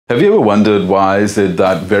Have you ever wondered why is it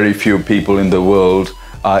that very few people in the world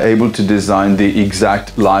are able to design the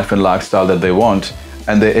exact life and lifestyle that they want,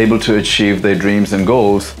 and they're able to achieve their dreams and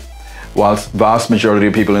goals, whilst vast majority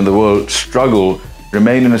of people in the world struggle,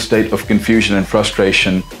 remain in a state of confusion and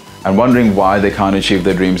frustration, and wondering why they can't achieve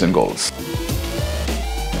their dreams and goals?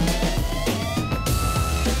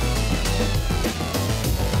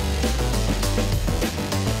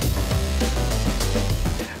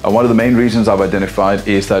 One of the main reasons I've identified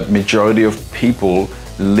is that majority of people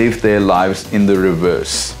live their lives in the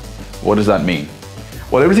reverse. What does that mean?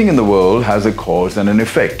 Well, everything in the world has a cause and an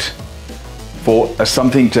effect. For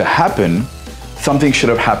something to happen, something should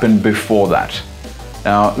have happened before that.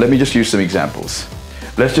 Now, let me just use some examples.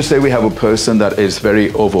 Let's just say we have a person that is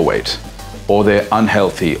very overweight, or they're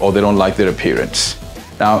unhealthy, or they don't like their appearance.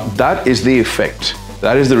 Now, that is the effect.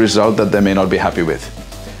 That is the result that they may not be happy with.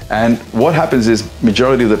 And what happens is,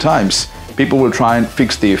 majority of the times, people will try and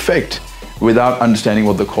fix the effect without understanding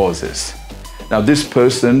what the cause is. Now, this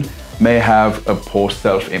person may have a poor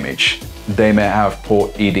self-image. They may have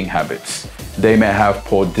poor eating habits. They may have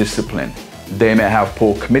poor discipline. They may have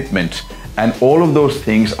poor commitment. And all of those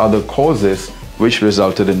things are the causes which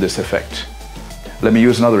resulted in this effect. Let me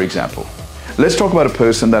use another example. Let's talk about a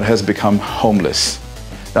person that has become homeless.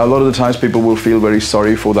 Now, a lot of the times people will feel very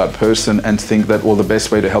sorry for that person and think that, well, the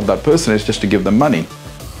best way to help that person is just to give them money.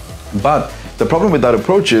 But the problem with that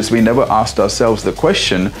approach is we never asked ourselves the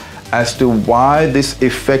question as to why this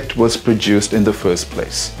effect was produced in the first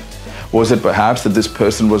place. Was it perhaps that this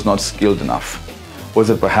person was not skilled enough? Was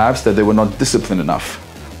it perhaps that they were not disciplined enough?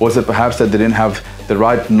 Was it perhaps that they didn't have the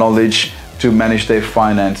right knowledge to manage their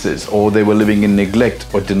finances, or they were living in neglect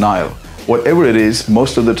or denial? Whatever it is,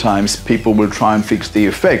 most of the times people will try and fix the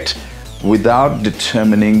effect without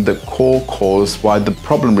determining the core cause why the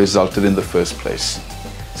problem resulted in the first place.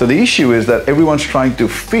 So the issue is that everyone's trying to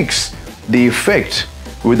fix the effect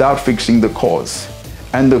without fixing the cause.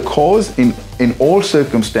 And the cause in all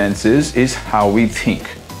circumstances is how we think.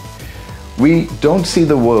 We don't see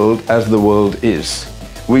the world as the world is.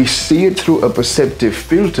 We see it through a perceptive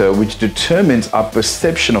filter which determines our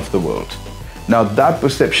perception of the world. Now, that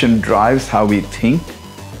perception drives how we think.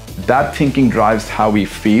 That thinking drives how we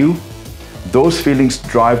feel. Those feelings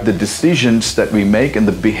drive the decisions that we make and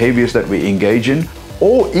the behaviors that we engage in,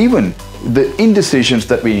 or even the indecisions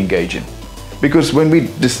that we engage in. Because when we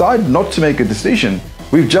decide not to make a decision,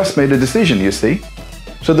 we've just made a decision, you see.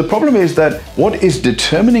 So the problem is that what is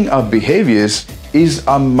determining our behaviors is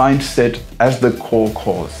our mindset as the core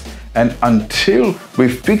cause. And until we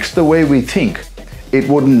fix the way we think, it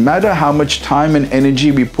wouldn't matter how much time and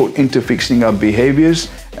energy we put into fixing our behaviors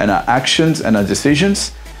and our actions and our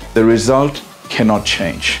decisions, the result cannot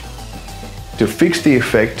change. To fix the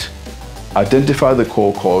effect, identify the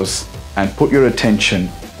core cause and put your attention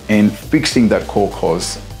in fixing that core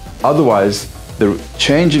cause. Otherwise, the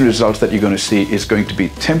change in results that you're going to see is going to be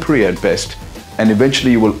temporary at best, and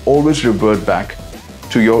eventually you will always revert back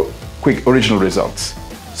to your quick original results.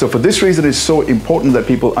 So for this reason, it's so important that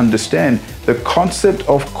people understand the concept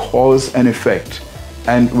of cause and effect.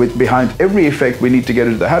 And behind every effect, we need to get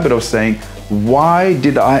into the habit of saying, why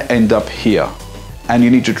did I end up here? And you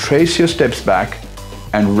need to trace your steps back,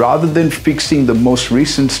 and rather than fixing the most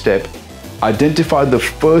recent step, identify the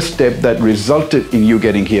first step that resulted in you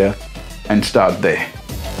getting here and start there.